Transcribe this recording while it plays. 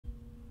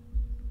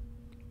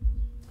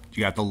You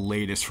got the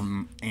latest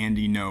from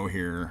Andy Ngo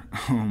here.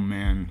 Oh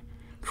man,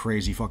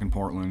 crazy fucking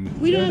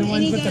Portland. We don't have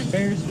any with the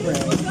bear spray.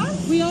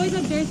 We always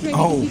have bear spray.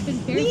 Oh. We've been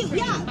bear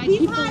sprayed by we've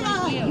people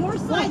had like you. your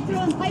side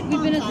throwing pipe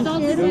We've been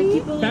assaulted by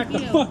people like you. Back the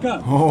fuck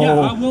up. Oh, yeah,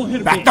 I will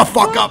hit a back the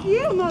fuck up.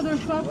 You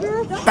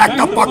motherfucker. Back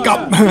the fuck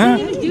up.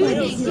 Do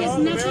anything. Just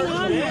nothing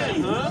on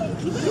him.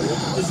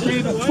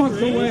 Stay the fuck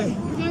away.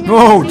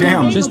 Oh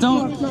damn. Just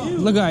don't.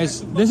 Look,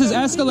 guys. This is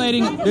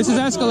escalating. This is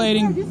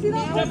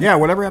escalating. Yeah,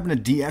 whatever happened to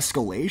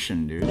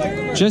de-escalation, dude?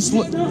 Just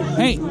look.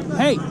 Hey,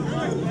 hey.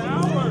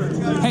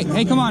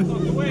 Hey, come on.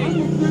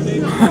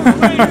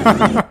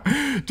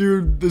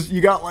 Dude,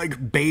 you got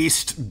like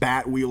based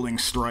bat-wielding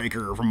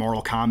Stryker from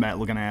Mortal Kombat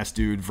looking ass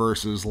dude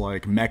versus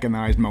like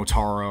mechanized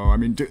Motaro. I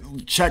mean,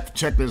 dude, check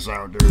this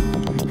out, dude.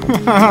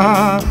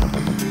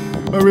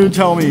 I mean,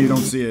 tell me you don't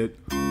see it.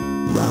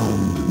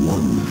 Round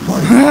 1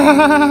 fight.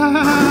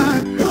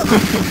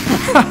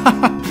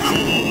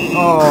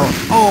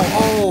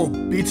 oh,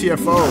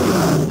 BTFO.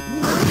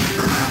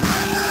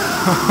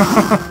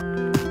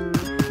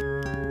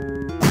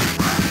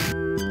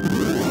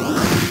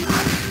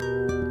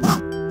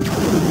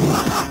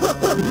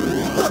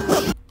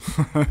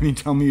 I mean,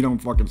 tell me you don't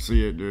fucking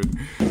see it, dude.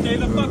 Stay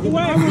the fuck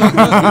away. Look,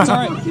 it's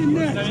alright.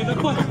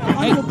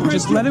 Hey,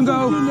 just let him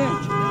go.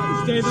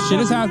 Shit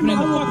is happening.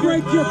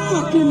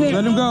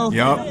 Let him go.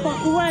 Yup.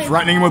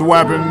 Threatening him with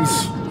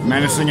weapons,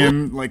 menacing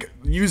him, like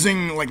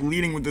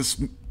leading with this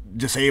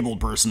disabled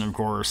person, of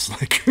course,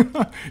 like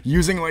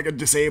using like a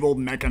disabled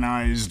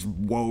mechanized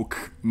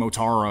woke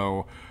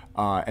Motaro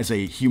as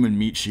a human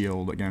meat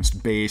shield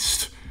against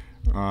based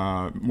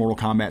Mortal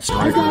Kombat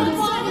Stryker.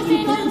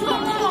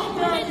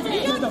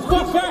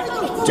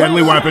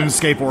 Deadly weapons,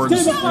 skateboards.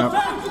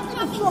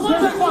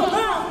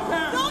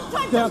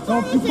 Yep.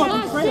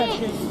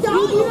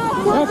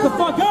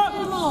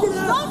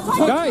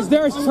 Guys,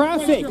 there's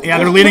traffic. Yeah,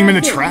 they're leading him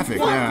into traffic.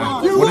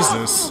 Yeah. What is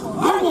this?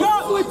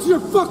 I'll slit your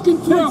fucking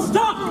throat.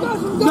 Stop!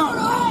 No,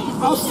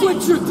 I'll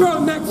slit your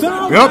throat next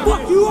time. Yep.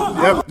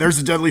 Yep. There's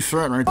a deadly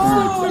threat right there.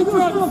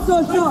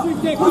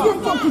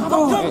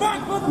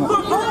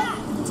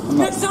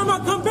 Next time I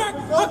come back,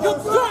 I'll come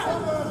straight.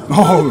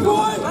 Oh,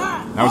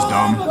 that was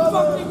dumb.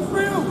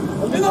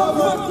 And I'll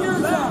fuck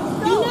yours out.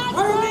 I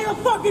need a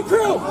fucking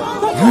crew.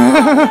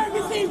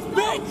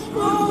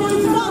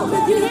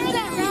 You hear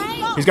that,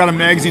 right? He's got a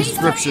magazine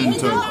subscription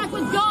to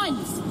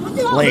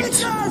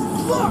Laked.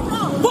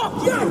 Fuck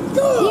yeah,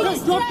 good.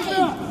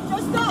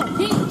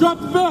 Drop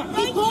the back.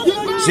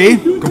 See?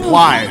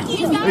 Comply.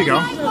 There you go. I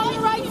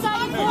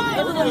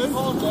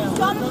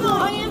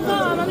am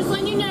calm. I'm just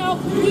letting you know.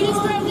 You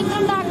just threatened to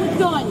come back with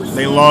guns.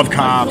 They love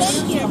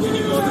cops. Yes.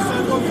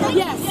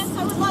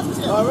 I would love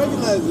to. I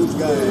recognize this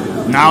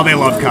guy. Now they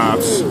love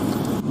cops.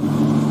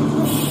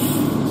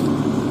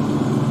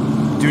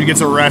 Dude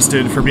gets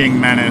arrested for being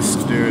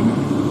menaced, dude.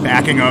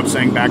 Backing up,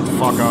 saying back the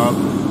fuck up.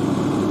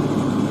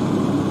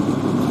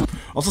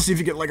 Also see if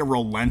you get like a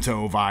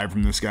Rolento vibe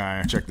from this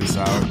guy. Check this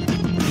out.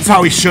 This is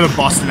how he should have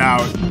busted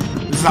out.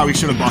 This is how he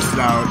should have busted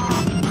out.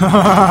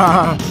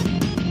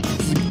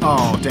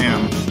 Oh,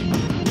 damn.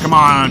 Come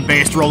on,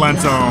 based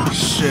Rolento.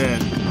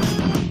 Shit.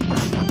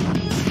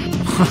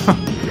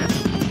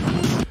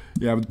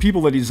 Yeah, but the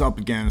people that he's up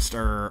against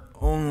are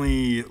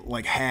only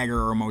like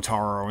Hager or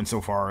Motaro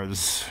insofar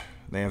as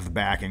they have the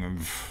backing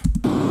of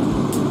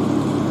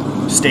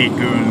state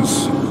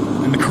goons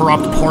and the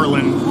corrupt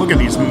Portland. Look at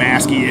these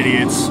masky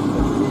idiots.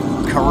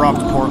 Corrupt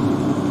Portland.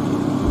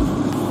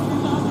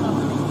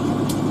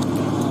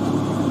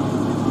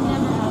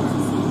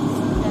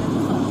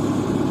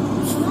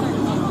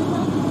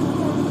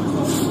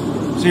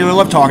 See, they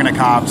love talking to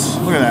cops.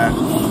 Look at that.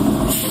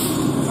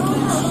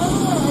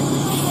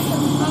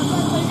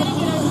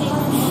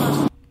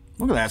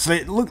 Look at that. So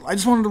they look. I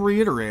just wanted to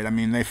reiterate. I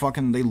mean, they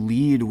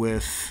lead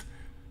with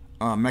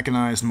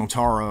mechanized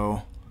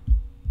Motaro.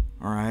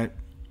 All right.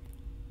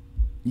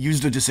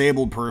 Used a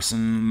disabled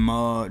person,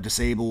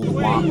 disabled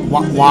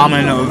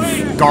woman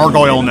of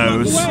gargoyle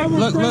nose.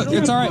 Look,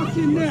 it's alright.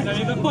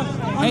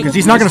 Because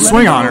he's not going to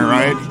swing on her,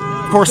 right?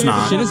 Of course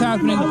not. Shit is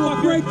happening.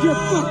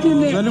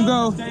 Let him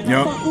go.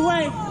 Yep.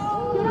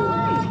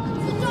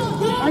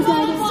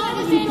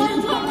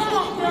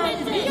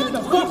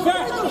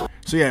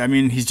 So yeah, I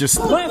mean, he's just...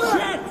 Stay the fuck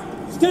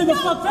back! Stay the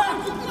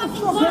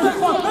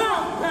fuck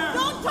back!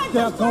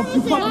 Don't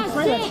you fucking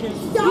say that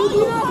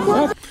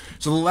shit!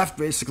 So the left,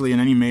 basically, in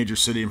any major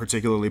city, and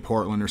particularly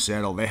Portland or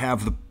Seattle, they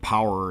have the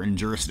power and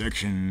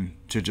jurisdiction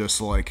to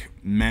just, like,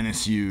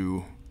 menace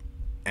you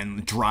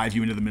and drive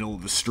you into the middle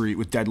of the street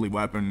with deadly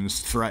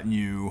weapons, threaten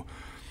you.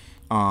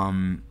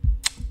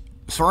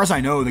 As far as I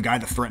know, the guy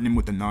that threatened him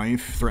with the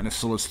knife, threatened to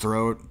slit his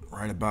throat,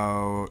 right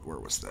about... Where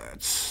was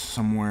that?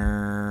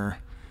 Somewhere...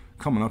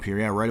 Coming up here,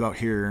 yeah, right about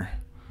here.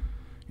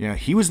 Yeah,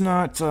 he was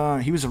not,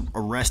 he was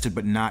arrested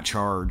but not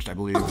charged, I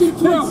believe.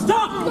 Stop!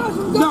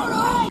 No!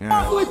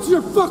 Yeah. I'll slit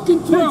your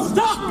fucking tail!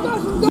 Stop!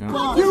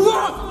 Yeah. You're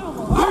up!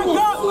 I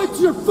will slit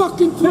your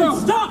fucking tail!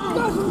 Stop!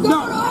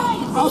 No!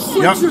 I'll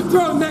slit Yep. your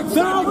throat next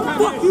time. I'll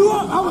fuck you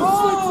up. I will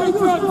slit your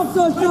throat.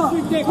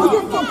 I'll get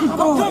fucking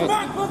Come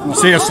back. You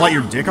say I slice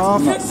your dick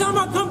off? Next time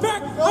I come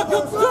back, I'll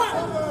come straight.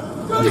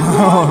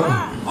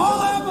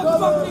 I'll have a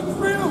fucking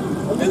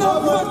crew, and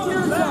I'll fuck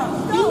yours out.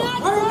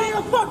 I don't need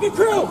a fucking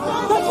crew.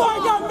 That's why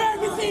I got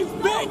magazines,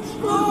 bitch.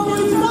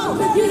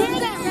 You hear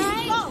that,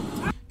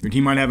 right? Your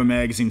team might have a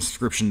magazine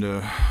subscription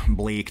to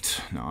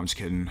Bleaked. No, I'm just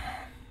kidding.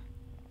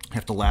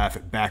 Have to laugh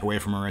at back away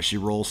from her as she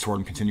rolls toward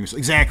him continuously.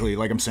 Exactly,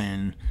 like I'm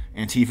saying,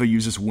 Antifa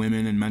uses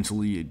women and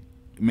mentally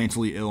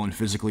ill and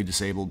physically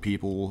disabled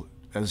people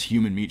as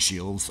human meat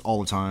shields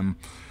all the time.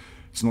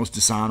 It's the most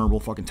dishonorable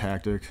fucking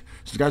tactic.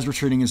 So the guy's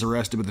retreating is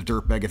arrested, but the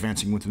dirtbag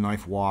advancing with the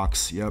knife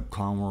walks. Yep,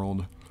 clown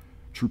world.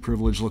 True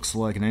privilege looks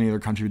like in any other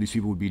country these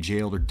people would be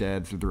jailed or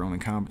dead through their own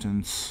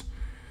incompetence.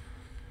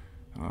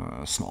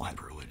 Small head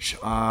privilege.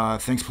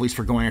 Thanks, police,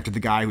 for going after the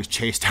guy who was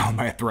chased down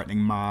by a threatening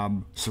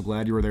mob. So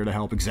glad you were there to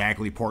help.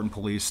 Exactly. Portland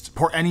police.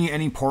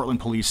 Any Portland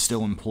police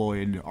still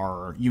employed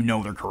are, you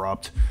know, they're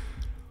corrupt.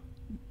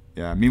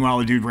 Yeah. Meanwhile,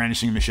 the dude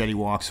brandishing a machete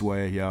walks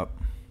away. Yep.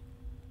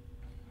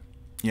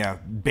 Yeah.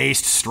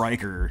 Based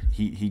Stryker.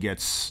 He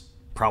gets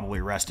probably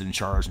arrested and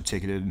charged and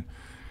ticketed.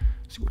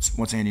 See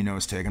what's Andy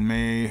Ngo's take on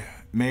May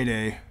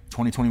Day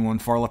 2021.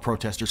 Far left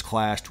protesters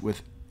clashed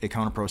with a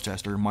counter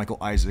protester, Michael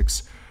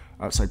Isaacs,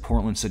 outside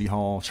Portland City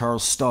Hall.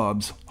 Charles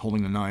Stubbs,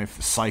 holding the knife,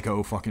 the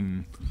psycho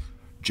fucking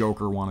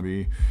Joker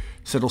wannabe,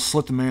 said he'll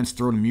slit the man's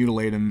throat and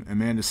mutilate him.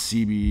 Amanda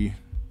Seaby,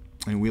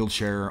 in a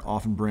wheelchair,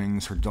 often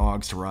brings her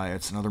dogs to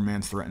riots. Another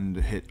man threatened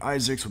to hit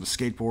Isaacs with a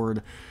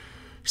skateboard.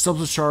 Stubbs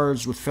was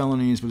charged with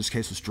felonies, but his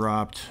case was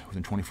dropped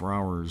within 24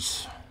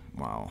 hours.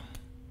 Wow.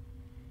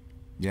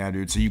 Yeah,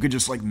 dude, so you could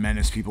just, like,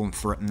 menace people and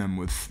threaten them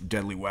with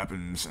deadly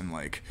weapons, and,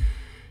 like,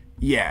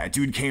 yeah,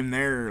 dude came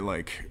there,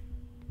 like,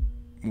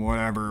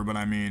 whatever, but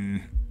I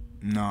mean,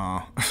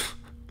 nah.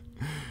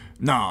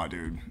 Nah,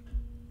 dude.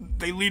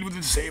 They lead with a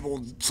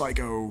disabled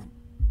psycho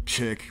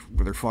chick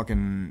with her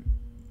fucking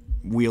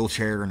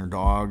wheelchair and her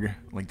dog.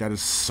 Like, that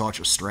is such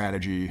a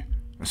strategy.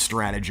 A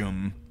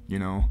stratagem, you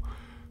know?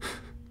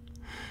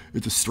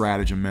 It's a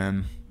stratagem,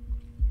 man.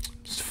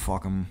 Just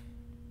fuck them.